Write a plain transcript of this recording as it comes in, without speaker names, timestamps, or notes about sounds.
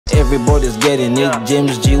Everybody's getting it,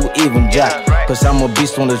 James G, even Jack. Cause I'm a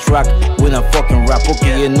beast on the track when I fucking rap.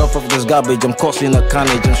 Okay, enough of this garbage, I'm causing a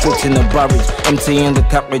carnage, I'm shooting a barrage, emptying the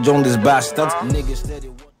cartridge on this bastard. Niggas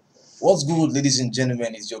steady. What's good, ladies and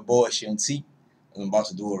gentlemen? It's your boy Seun T. I'm about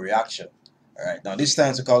to do a reaction. Alright, now this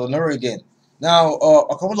time to Kao Denero again. Now,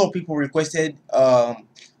 a couple of people requested a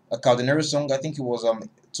Kao Denero song. I think it was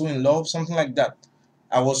Too in Love, something like that.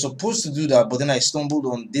 I was supposed to do that, but then I stumbled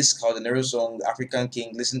on this Kao Denero song, African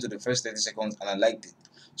King. Listened to the first 30 seconds and I liked it.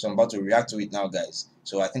 So I'm about to react to it now, guys.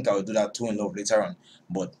 So I think I will do that Too in Love later on.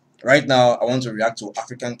 But right now, I want to react to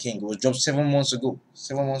African King. It was dropped 7 months ago.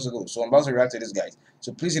 7 months ago. So I'm about to react to this, guys.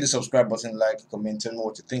 So please hit the subscribe button, like, comment, tell me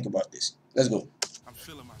what you think about this. Let's go. I'm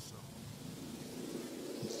feeling myself.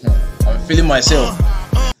 I'm feeling myself.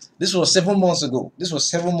 This was 7 months ago. This was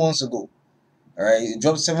 7 months ago. Alright, it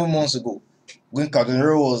dropped 7 months ago. When Kao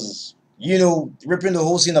Denero was, you know, ripping the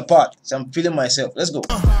whole scene apart. So I'm feeling myself. Let's go.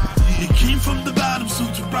 It came from the bottom,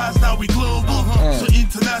 soon to rise, now we global. So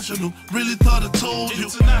international, really thought I told you.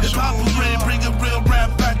 Hip hop was ready, bring a real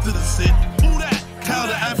rap back to the scene. Who that? Kao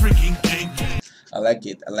the African King. I like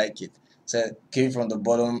it. I like it. So came from the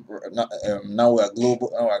bottom. Now we're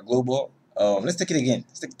global. Now we're global. Let's take it again.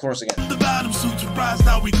 Let's take the chorus again. The bottom, soon to rise,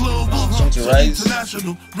 now we global. Soon to rise.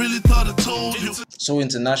 International, really thought I told you. So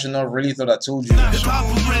international, really thought I told you. Hip hop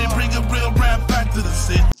was ready, bring a real rap back to the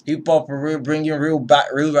scene. Hip hop bringing real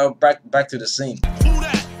rap back to the scene. Who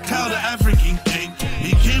that? Kao the African King.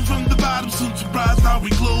 He came from the bottom, soon to rise, now we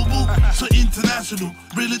global. So international,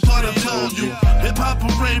 really thought I told you. Hip hop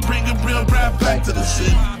parade, bring a real rap back to the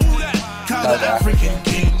scene. Who that? Kao the African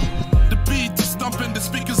King. The beat is thumping, the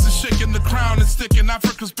speakers are shaking, the crown is sticking.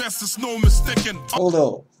 Africa's best is no mistaken. Hold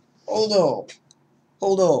up.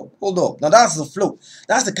 Now that's the flow.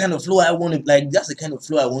 That's the kind of flow I want to That's the kind of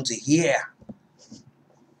flow I want to hear.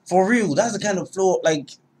 For real, that's the kind of flow.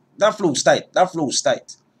 Like that flow is tight. That flow is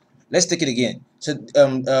tight. Let's take it again. So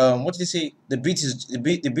what did you say? The beat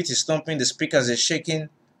is thumping. The speakers are shaking.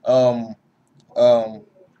 The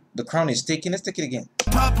crown is taking. Let's take it again.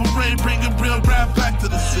 Pop parade, bring a real rap back to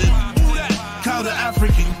the scene. Kao the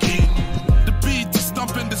African King. The beat is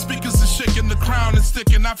thumping, the speakers are shaking, the crown is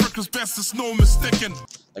sticking. Africa's best is no mistaken.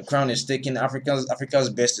 The crown is taking. Africa's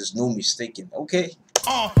best is no mistaken. Okay.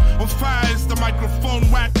 On fire is the microphone,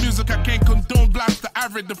 whack music I can't condone, blast the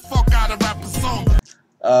average, the fuck out of rapper song.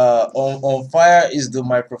 On fire is the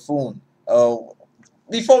microphone.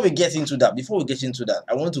 Before we get into that,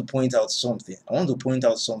 I want to point out something.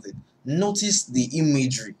 Notice the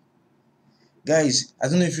imagery. Guys, I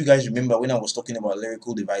don't know if you guys remember when I was talking about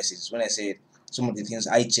lyrical devices, when I said some of the things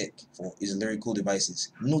I check for is lyrical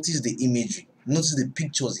devices. Notice the imagery. Notice the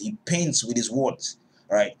pictures he paints with his words.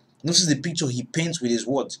 Alright? Notice the picture he paints with his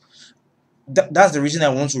words. That's the reason I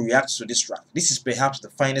want to react to this track. This is perhaps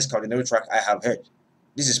the finest Kao Denero track I have heard.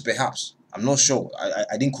 This is perhaps. I'm not sure.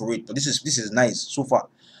 I didn't correct, but this is nice so far.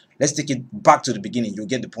 Let's take it back to the beginning. You'll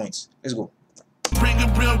get the points. Let's go. Bring a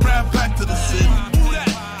real rap back to the scene.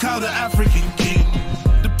 Kao the African King.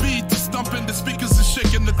 The beat is thumping, the speakers are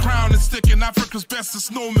shaking, the crown is sticking. Africa's best is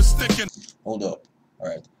no mistaken. Hold up. All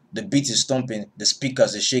right. The beat is thumping, the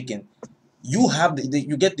speakers are shaking. You have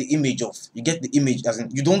you get the image as in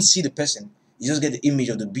you don't see the person. You just get the image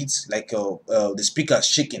of the beats, like the speakers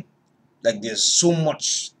shaking. Like there's so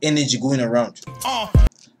much energy going around.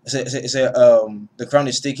 The crown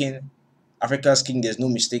is taking. Africa's king, there's no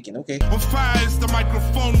mistaking. Okay. On fire is the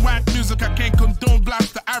microphone, whack music I can't condone,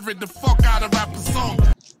 blast the average, the fuck out of rapper song.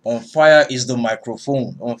 On fire is the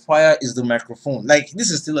microphone. On fire is the microphone. Like this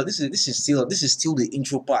is still the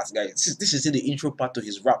intro part, guys. This is still the intro part to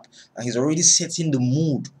his rap, and he's already setting the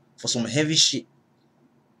mood for some heavy shit.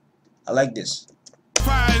 I like this.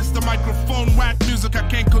 Fire is the microphone, whack music I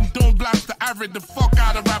can't condone, blast the average, the fuck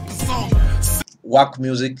out of rapper song. Whack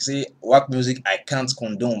music, I can't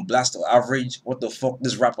condone, blast or average. What the fuck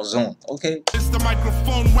this rapper's on? Okay. It's the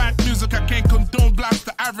microphone, whack music I can't condone, blast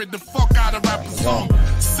the average, the fuck out of rapper song.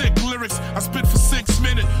 Sick lyrics, I spit for 6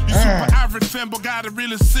 minutes. You super average fan, but got a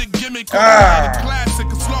really sick gimmick. Classic,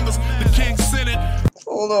 as long as the king said it.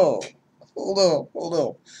 Hold up.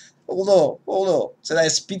 So I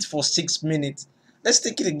spit for 6 minutes. Let's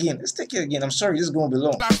take it again. I'm sorry, this is gonna be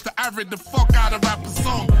long. That's the average, the fuck out of rapper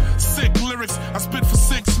song. Sick lyrics, I spit for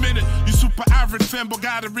 6 minutes. You super average fan, but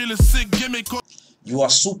got a really sick gimmick. You are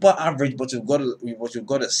super average, but you've got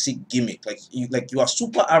a sick gimmick. Like you are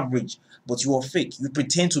super average, but you are fake. You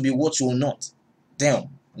pretend to be what you're not. Damn,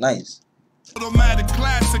 nice. Automatic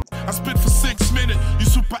classic, I spit for 6 minutes. You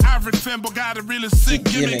super average fan, but got a really sick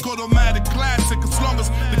gimmick. Automatic classic, as long as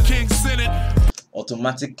the king said it.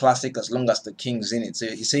 automatic classic as long as the king's in it. So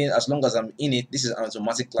he's saying as long as I'm in it, this is an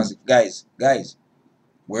automatic classic. Guys,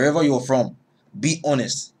 wherever you're from, be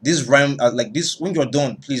honest. This rhyme like this, when you're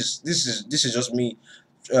done, please, this is just me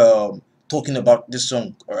talking about this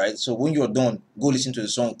song. All right, so when you're done, go listen to the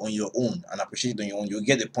song on your own and appreciate it on your own. You'll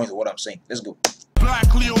get the point of what I'm saying. Let's go.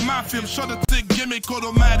 Black Leo, my film, shut the thick gimmick,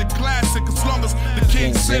 automatic classic, as long as the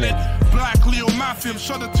king said it. Black Leo, my film,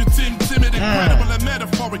 shut the timid, incredible and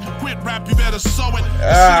metaphoric. Quit rap, you better sow it.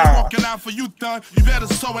 Shit walking out for you, done, you better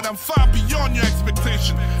sow it. I'm far beyond your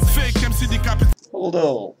expectation. Fake MC decapitation. Hold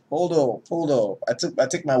up. I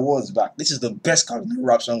take my words back. This is the best Kao Denero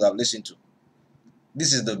rap song I've listened to.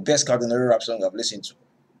 This is the best Kao Denero rap song I've listened to.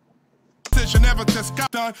 Never test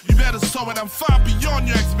done, you better sow it. I'm far beyond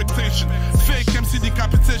your expectation. Fake MC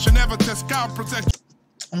decapitation, never test Kao protection.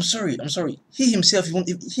 I'm sorry. He himself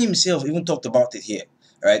even talked about it here,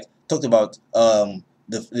 right? Talked about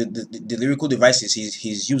the lyrical devices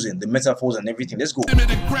he's using, the metaphors and everything. Let's go.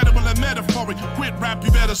 Incredible and metaphoric. Quit rap,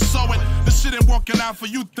 you better sow it. This shit ain't working out for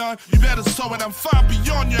you, done. You better sow it. I'm far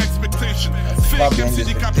beyond your expectation. Fake MC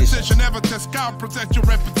decapitation, never test Kao, protect your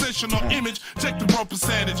reputation or image. Check the raw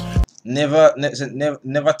percentage.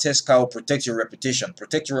 Never test Kao, protect your reputation.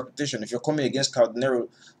 Protect your reputation. If you're coming against Kao Denero,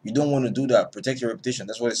 you don't want to do that. Protect your reputation.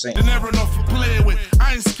 That's what it's saying. Never enough to play with.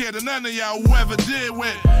 I ain't scared of none of y'all whoever did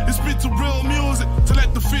with. It's been to real music to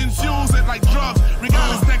let the fins use it like drugs.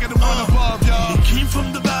 Regardless, negative one above y'all. It came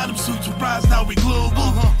from the bottom, soon to rise. Now we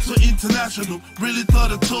global, so international. Really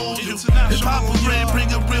thought I told you. Hip hop was ready,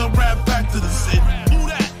 bring a real rap back to the city. Who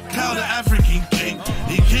that? Kao the African king.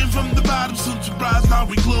 He came from the bottom, soon to rise. Now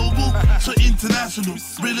we global, so international.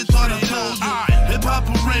 Really thought I told you. Hip hop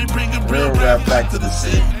parade, bring a real rap back to the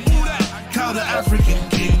city. Kao the African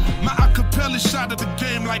king. My acapella shot at the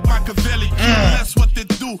game like Machiavelli. That's what they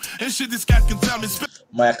do. And shit, this guy can tell me.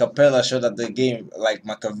 My acapella shot at the game like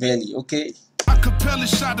Machiavelli. Okay. Acapella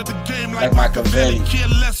shot at the game like Machiavelli. Care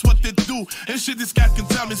less what they do. And shit, this guy can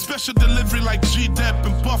tell me. Special delivery like G-Dep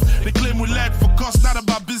and Buff. They claim we lag for cost. Not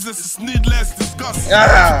about business, it's needless discuss.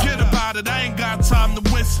 Forget about it, I ain't got time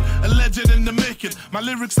to waste. A legend in the making. My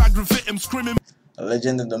lyrics aggravate him, screaming. A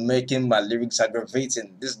legend in the making, my lyrics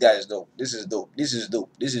aggravating. This guy is dope. This is dope.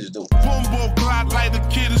 Bombo clot like the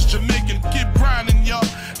kid is Jamaican. Keep grinding, y'all.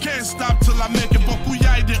 Can't stop till I make it. But who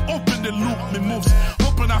I did open the loop, me moves.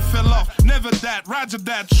 Hoping I fell off. Never that. Roger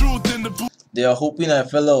that. Truth in the boot. They are hoping I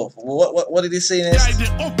fell off. What did he say next? I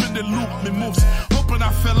did open the loop, me moves. Hoping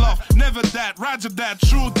I fell off. Never that. Roger that.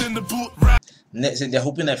 Truth in the boot. They're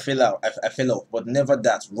hoping I fell out. I fell off, but never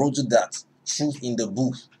that. Roger that. Truth in the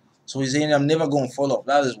booth. So he's saying I'm never going to fall off.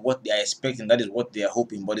 That is what they are expecting. That is what they are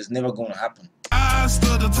hoping, but it's never going to happen. I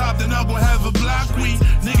stood the top, then I go have a black weed.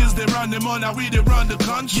 Niggas, they run them on, now we they run the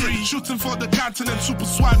country. Shooting for the continent, super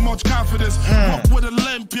swag, much confidence. Walk with a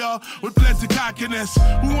limp, y'all, with plenty cockiness.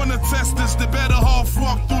 Who wanna test this? They better half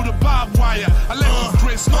walk through the barbed wire. I let the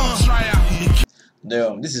grace try out.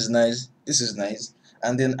 Damn, this is nice.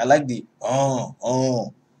 And then I like the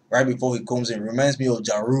right before he comes in. Reminds me of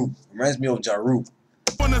Jaru.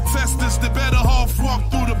 Wanna test this, they better half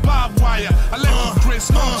walk through the barbed wire. I let the grace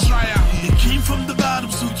try out. It came from the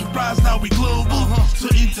bottom, soon to rise, now we global, so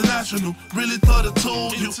international. Really thought I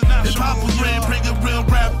told you. Hip hop was ready, bring a real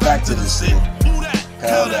rap back to the city. Who that?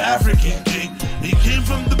 Kao the African king. He came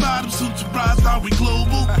from the bottom, soon to rise, now we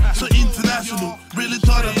global, so international. Really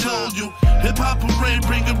thought I told you. Hip hop parade,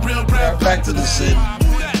 bring a real rap back to the city.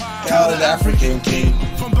 Kao the African king.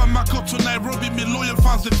 From Bamako to Nairobi, me loyal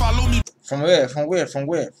fans, they follow me. From where? From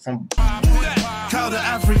Kao the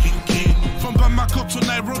African king. From Bamako to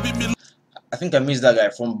Nairobi, me. I think I missed that guy.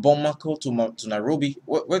 From Bamako to Nairobi.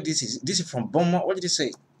 What this is? This is from Bamako. What did he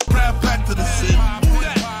say? Rap back to the city.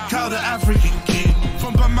 Kao the African king.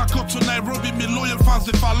 From Bamako to Nairobi, me loyal fans,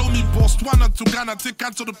 they follow me. Botswana to Ghana, take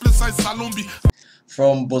out to the place I Salombi.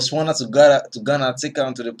 From Botswana to Ghana, take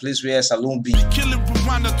her to the place where Salon be. Killing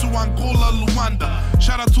Rwanda to Angola, Luanda.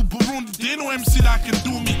 Shout out to Burundi, they know MC that can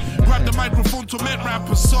do me. Grab the microphone to make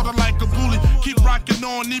rappers sorta like a bully. Keep rocking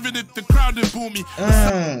on even if the crowd they boo me.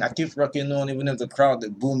 I keep rocking on even if the crowd they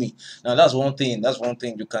boo me. Now that's one thing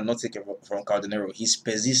you cannot take from Kao Denero. His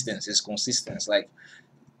persistence, his consistency. Like,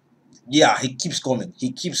 yeah, he keeps coming.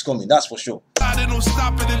 That's for sure. They don't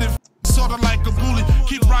stop it and sorta like a bully.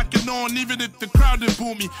 Keep rocking on even if the crowd they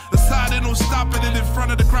boo me. The side they don't stop it and in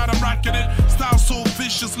front of the crowd I'm rocking it. Style so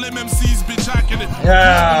vicious, lim MCs be jacking it.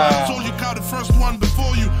 I told you Kao the first one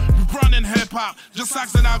before you. We running hip hop, just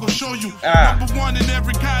ask and I go show you. Number one in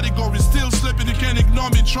every category, still slipping, you can't ignore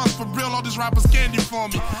me. Trust for real, all these rappers candy for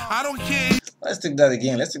me. I don't care. Let's take that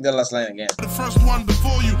again. Let's take that last line again. The first one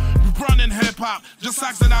before you. running hip-hop, just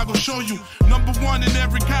acts and I go show you. Number one in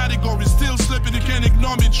every category, still slipping, you can't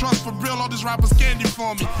ignore me. Trust for real, all these rappers candy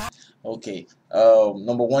for me. Okay,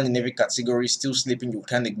 number one in every category, still sleeping, you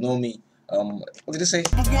can't ignore me. What did they say?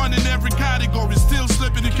 Number one in every category, still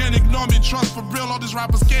slipping, you can't ignore me. Trust for real, all these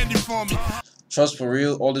rappers candy for me. Trust for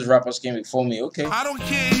real, all these rappers came before me. Okay. I don't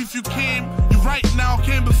care if you came, you right now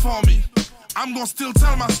came before me. I'm gonna still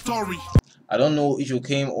tell my story. I don't know if you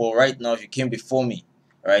came or right now if you came before me,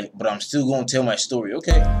 right? But I'm still gonna tell my story.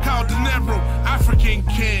 Okay. Kao Denero, African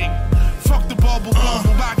king. Fuck the bubble,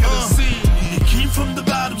 back at the scene. He came from the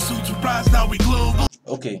bottom, soon to rise, now we global.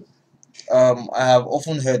 Okay. I have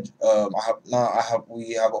often heard,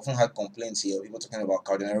 we have often had complaints here, people talking about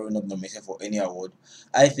Kao Denero not nominated for any award.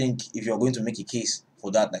 I think if you're going to make a case for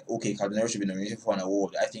that, like, okay, Kao Denero should be nominated for an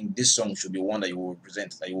award, I think this song should be one that you will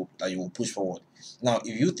present, that you will push forward. Now,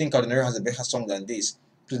 if you think Kao Denero has a better song than this,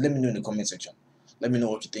 please let me know in the comment section. Let me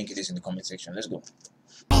know what you think it is in the comment section. Let's go.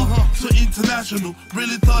 So international,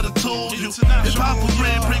 really thought I told you. If I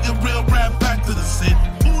parade, bringing real rap back to the scene.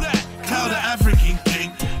 Who that? Kao the African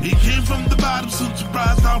king. He came from the bottom, soon to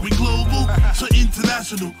rise, now we global. So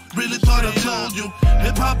international, really thought I told you.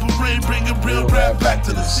 Hip hop parade, bringing real rap back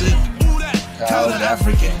to the scene. Who that? Kao the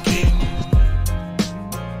African king.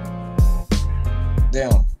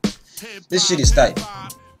 Damn, this shit is tight.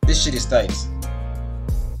 This shit is tight.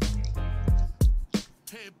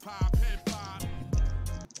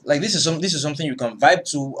 Like this is something you can vibe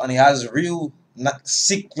to, and it has real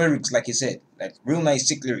sick lyrics, like he said, like real nice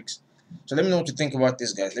sick lyrics. So let me know what you think about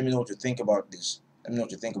this, guys. Let me know what you think about this. Let me know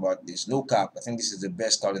what you think about this. No cap, I think this is the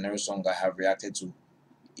best Kao Denero song I have reacted to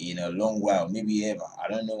in a long while, maybe ever. I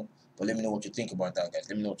don't know, but let me know what you think about that, guys.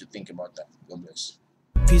 Let me know what you think about that. God bless.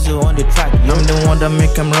 Pizzo on the track, I'm the one that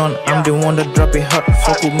make him run. I'm the one that drop it hot.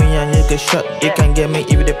 Fuck with me and you get shot. You can get me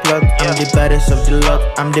if they plug. I'm the baddest of the lot.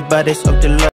 I'm the baddest of the lot.